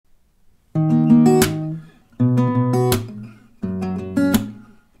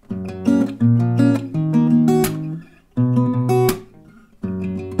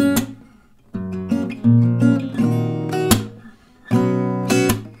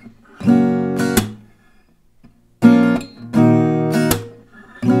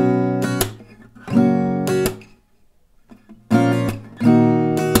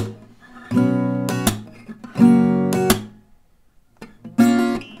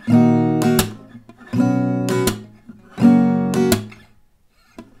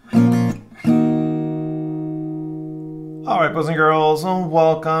Alright, boys and girls, and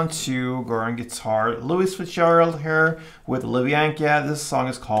welcome to Go Guitar. Louis Fitzgerald here with Libianca. This song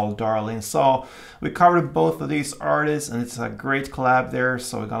is called Darling. So we covered both of these artists and it's a great collab there.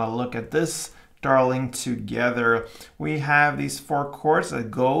 So we're gonna look at this Darling together. We have these 4 chords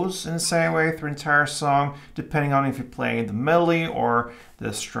that goes in the same way through the entire song, depending on if you're playing the melody or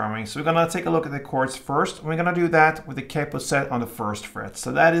the strumming. So we're gonna take a look at the chords first. We're gonna do that with the capo set on the 1st fret.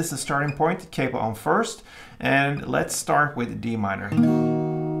 So that is the starting point, the capo on 1st. And let's start with D minor.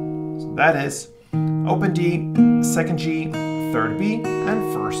 So that is open D, 2nd G, 3rd B,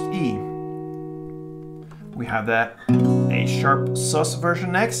 and 1st E. We have that A sharp sus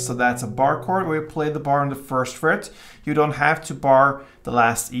version next, so that's a bar chord where we play the bar on the 1st fret. You don't have to bar the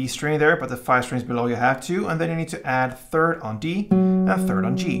last E string there, but the 5 strings below you have to, and then you need to add 3rd on D and 3rd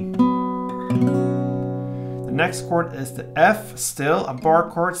on G. The next chord is the F, still a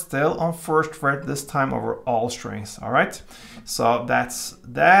bar chord, still on 1st fret, this time over all strings, all right? So that's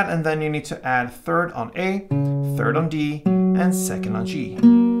that, and then you need to add 3rd on A, 3rd on D, and 2nd on G.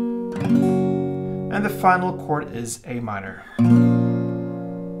 And the final chord is A minor.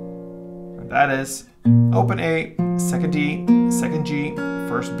 And that is open A, 2nd D, 2nd G,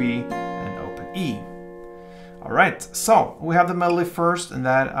 1st B, and open E. All right, so we have the melody first, and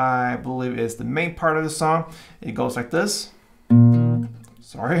that I believe is the main part of the song. It goes like this.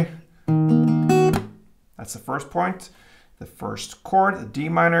 Sorry. That's the first point, the first chord, the D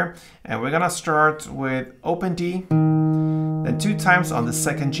minor. And we're gonna start with open D, then 2 times on the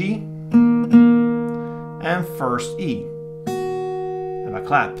 2nd G, and 1st E, and a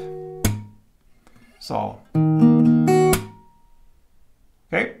clap. So,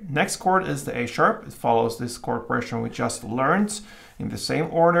 okay, next chord is the A sharp. It follows this chord progression we just learned in the same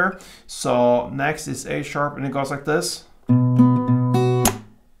order. So next is A sharp, and it goes like this.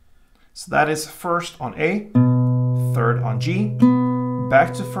 So that is 1st on A, 3rd on G,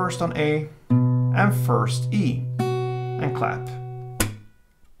 back to 1st on A, and 1st E, and clap.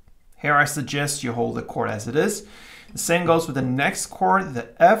 Here I suggest you hold the chord as it is. The same goes with the next chord, the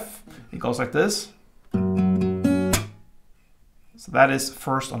F. It goes like this. So that is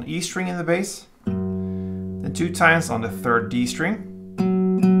 1st on E string in the bass, then 2 times on the 3rd D string,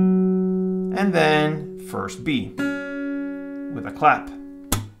 and then 1st B with a clap.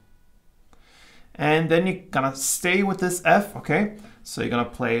 And then you're gonna stay with this F, okay? So you're gonna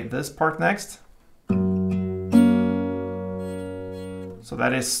play this part next. So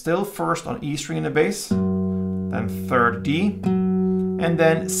that is still 1st on E string in the bass, then 3rd D, and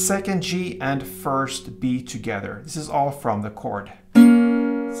then 2nd G and 1st B together. This is all from the chord.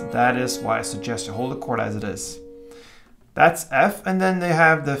 So that is why I suggest you hold the chord as it is. That's F, and then they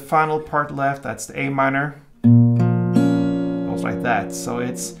have the final part left, that's the A minor. Goes like that. So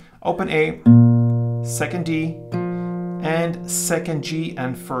it's open A, 2nd D, and 2nd G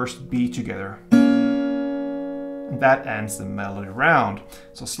and 1st B together. And that ends the melody round.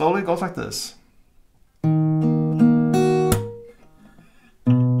 So slowly it goes like this. And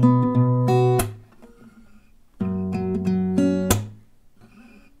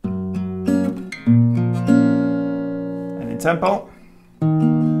in tempo.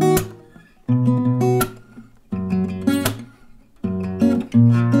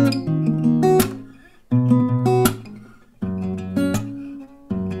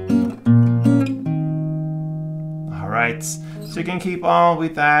 So you can keep on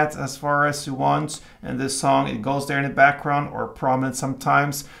with that as far as you want, and this song, it goes there in the background or prominent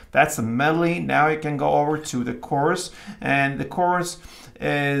sometimes. That's the melody. Now you can go over to the chorus, and the chorus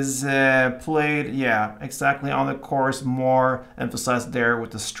is played, yeah, exactly on the chorus, more emphasized there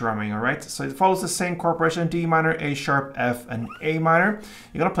with the strumming, all right? So it follows the same chord progression, D minor, A sharp, F, and A minor.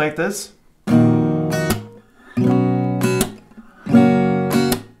 You're gonna play like this.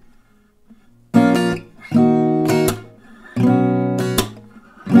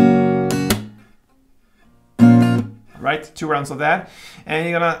 Right, 2 rounds of that, and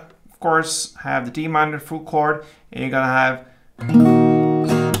you're gonna, of course, have the D minor full chord, and you're gonna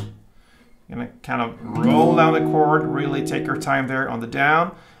kind of roll down the chord, really take your time there on the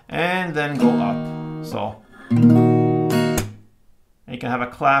down, and then go up. So, and you can have a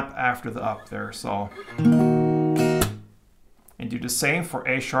clap after the up there. So, and do the same for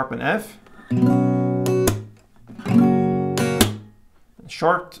A sharp and F.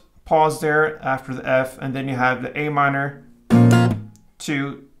 Short pause there after the F, and then you have the A minor,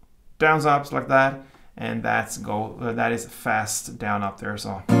 2 downs ups like that, and that is fast down up there.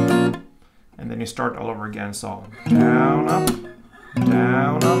 So, and then you start all over again. So down up,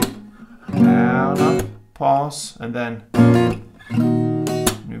 down up, down up, pause, and then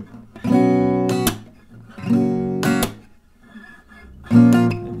new.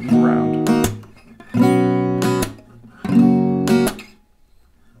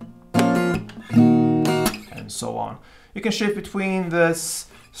 and so on. You can shift between this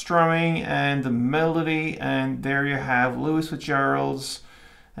strumming and the melody, and there you have Louis Fitzgerald's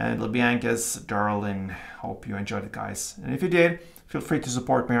and Libianca's Darling. Hope you enjoyed it, guys. And if you did, feel free to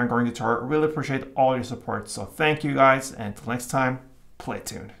support me on Going Guitar. Really appreciate all your support. So thank you, guys, and until next time, play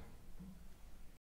tuned.